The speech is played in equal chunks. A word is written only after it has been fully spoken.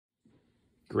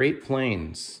Great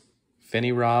Plains,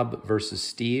 fenirob versus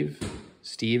Steve.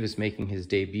 Steve is making his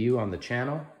debut on the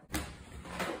channel.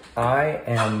 I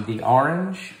am the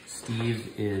orange.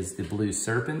 Steve is the blue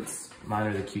serpents. Mine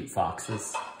are the cute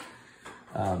foxes.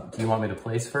 Do you want me to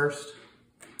place first?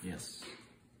 Yes.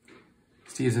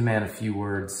 Steve's a man of few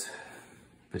words,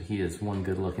 but he is one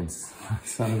good-looking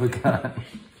son of a gun.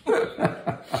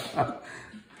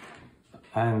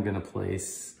 I'm gonna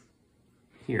place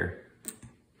here.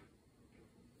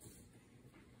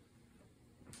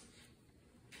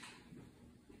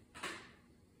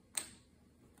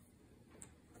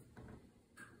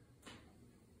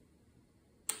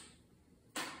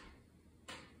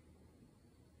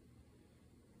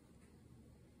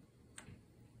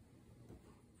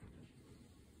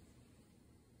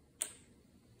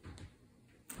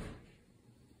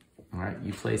 All right,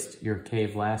 you placed your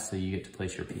cave last, so you get to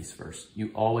place your piece first. You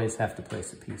always have to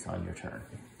place a piece on your turn.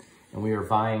 And we are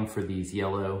vying for these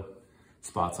yellow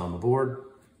spots on the board.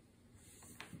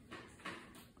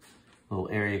 Little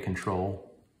area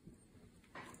control.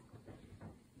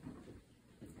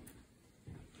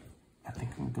 I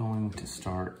think I'm going to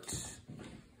start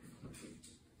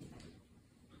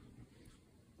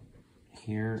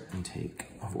here and take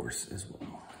a horse as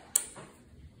well.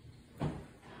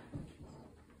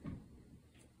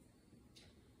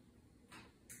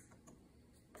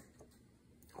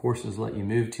 Horses let you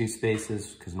move 2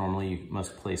 spaces because normally you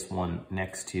must place one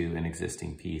next to an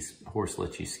existing piece. Horse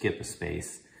lets you skip a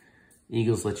space.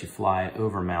 Eagles let you fly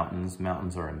over mountains.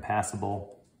 Mountains are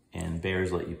impassable. And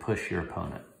bears let you push your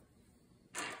opponent.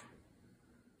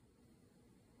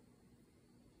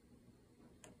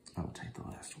 I will take the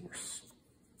last horse.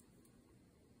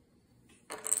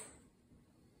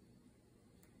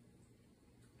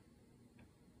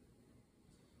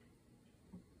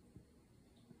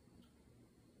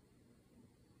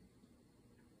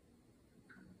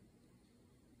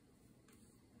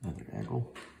 Another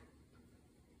eagle.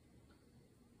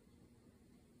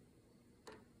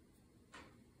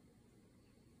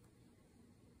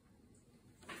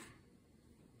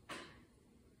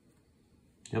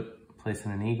 Yep,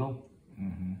 placing an eagle.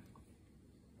 Mm-hmm.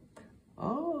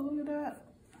 Oh, look at that.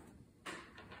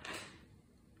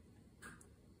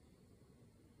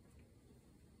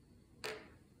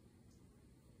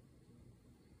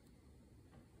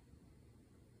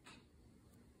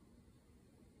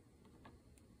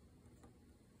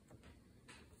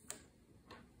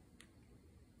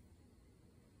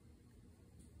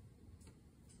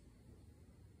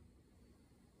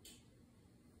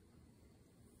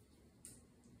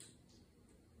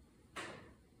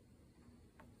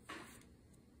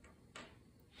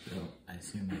 I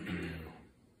assume I can go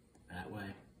that way.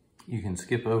 You can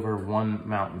skip over one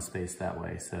mountain space that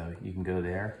way, so you can go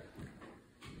there,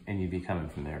 and you'd be coming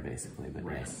from there basically, but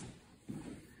right. Yes.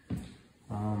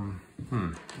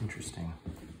 Interesting.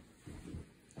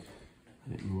 I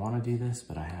didn't want to do this,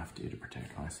 but I have to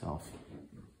protect myself.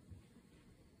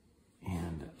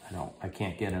 And I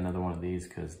can't get another one of these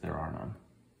because there are none.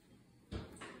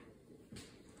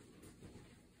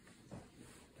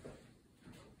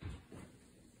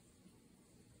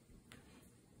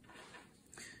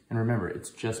 And remember,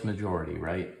 it's just majority,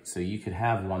 right? So you could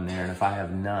have one there, and if I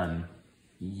have none,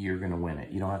 you're gonna win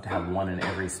it. You don't have to have one in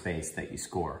every space that you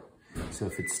score. So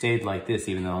if it stayed like this,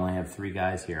 even though I only have 3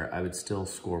 guys here, I would still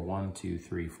score 1, 2,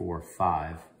 3, 4,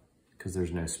 5, because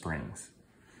there's no springs.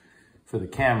 For the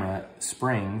camera,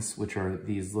 springs, which are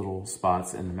these little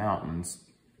spots in the mountains,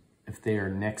 if they are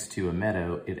next to a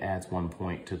meadow, it adds 1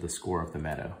 point to the score of the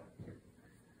meadow.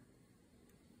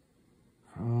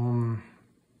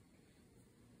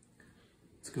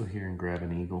 Let's go here and grab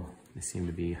an eagle. They seem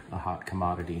to be a hot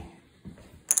commodity.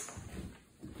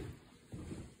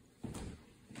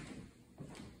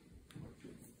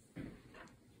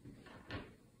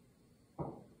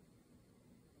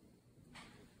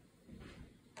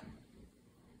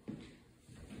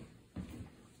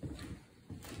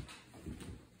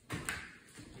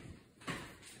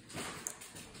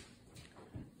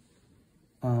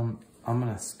 I'm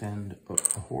gonna spend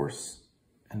a horse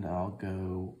and I'll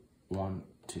go 1,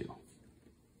 2.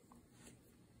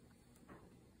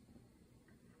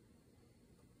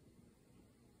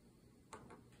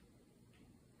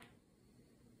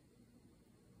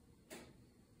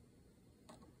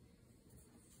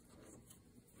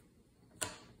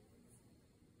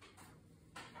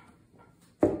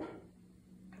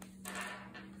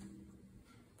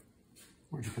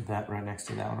 Where'd you put that? Right next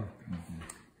to that one? Mm-hmm.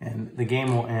 And the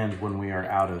game will end when we are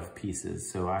out of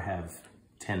pieces, so I have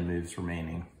 10 moves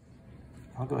remaining.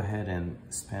 I'll go ahead and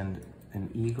spend an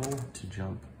eagle to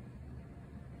jump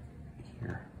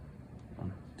here.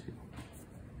 1, 2.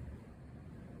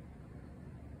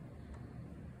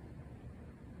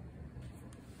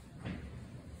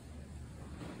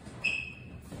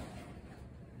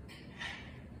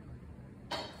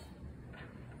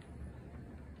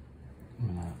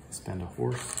 spend a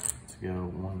horse to go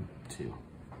 1, 2.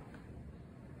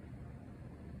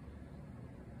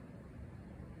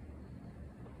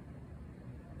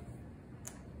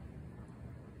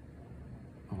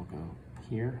 We'll go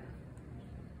here.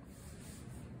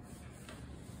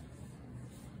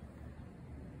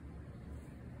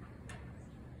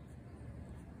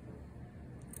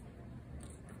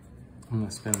 I'm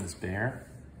gonna spin this bear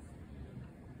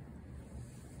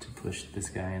to push this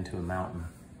guy into a mountain.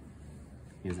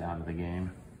 He's out of the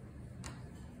game.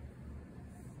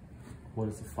 What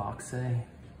does the fox say?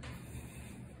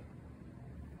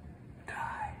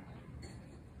 Die.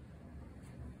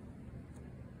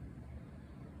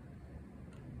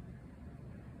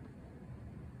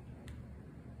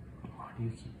 Why do you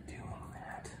keep doing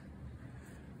that?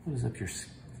 What is up your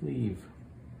sleeve,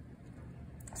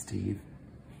 Steve?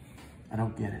 I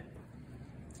don't get it.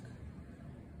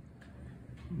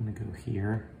 I'm gonna go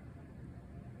here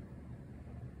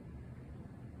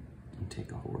and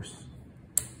take a horse.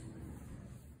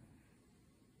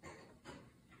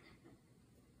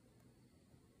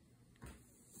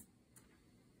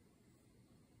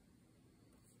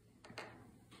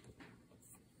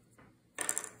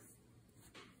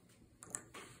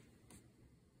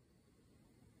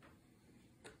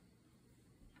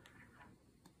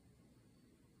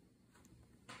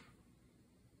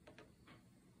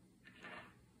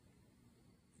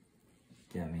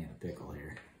 Got me in a pickle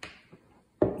here.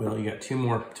 Well, you got 2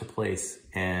 more to place,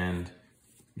 and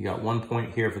you got 1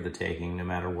 point here for the taking, no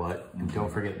matter what. And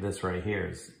don't forget this right here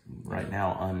is right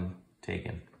now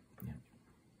untaken. Yeah.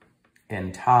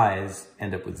 And ties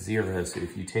end up with 0. So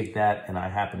if you take that and I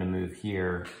happen to move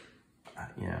here,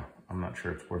 you know, I'm not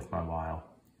sure it's worth my while.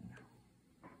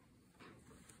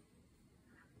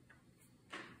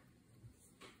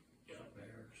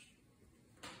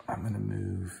 I'm gonna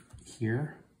move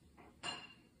here.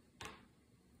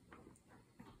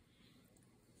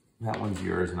 That one's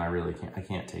yours, and I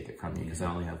can't take it from you because I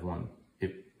only have 1.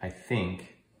 I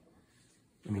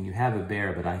mean, you have a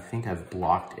bear, but I think I've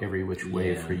blocked every which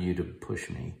way for you to push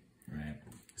me. Right.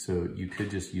 So you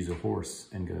could just use a horse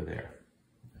and go there.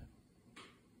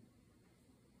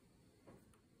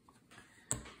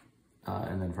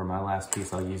 And then for my last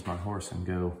piece, I'll use my horse and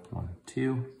go 1,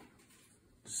 2,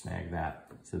 snag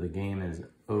that. So the game is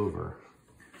over.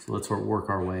 So let's work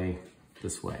our way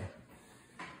this way.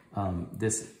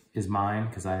 This is mine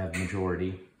because I have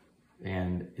majority,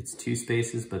 and it's 2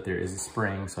 spaces, but there is a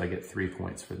spring, so I get 3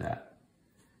 points for that.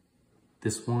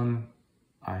 This one,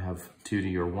 I have 2 to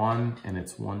your 1, and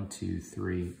it's 1, 2,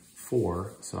 3,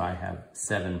 4, so I have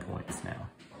 7 points now.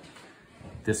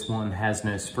 This one has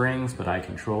no springs, but I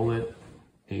control it.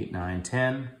 8, 9,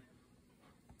 10.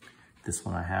 This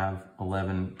one I have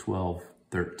 11, 12,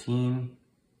 13.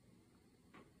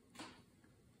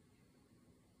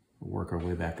 We'll work our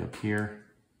way back up here.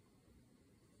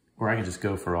 Or I can just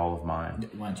go for all of mine.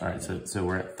 All right, so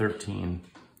we're at 13,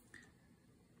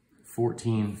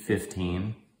 14,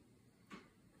 15.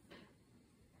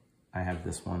 I have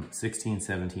this one, 16,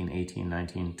 17, 18,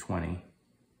 19, 20,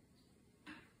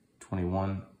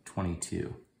 21,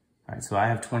 22. All right, so I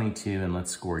have 22, and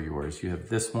let's score yours. You have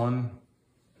this one,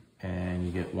 and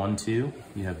you get 1, 2.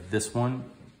 You have this one,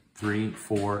 3,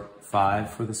 4, 5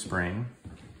 for the spring.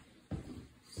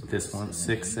 This one,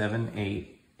 6, 7,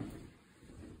 8.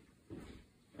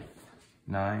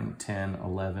 9, 10,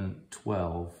 11,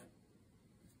 12,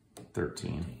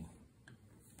 13,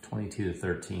 22 to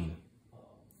 13.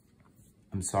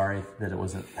 I'm sorry that it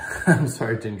wasn't, I'm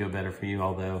sorry it didn't go better for you,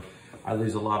 although I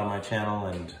lose a lot on my channel,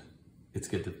 and it's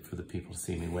good for the people to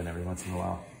see me win every once in a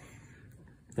while.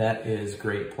 That is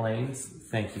Great Plains.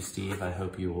 Thank you, Steve. I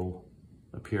hope you will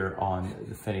appear on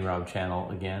the fenirob channel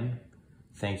again.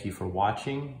 Thank you for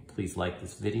watching. Please like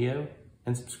this video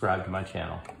and subscribe to my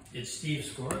channel. Did Steve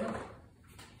score?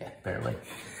 Yeah, barely.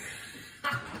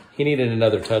 He needed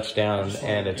another touchdown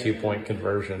and a 2-point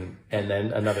conversion and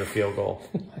then another field goal.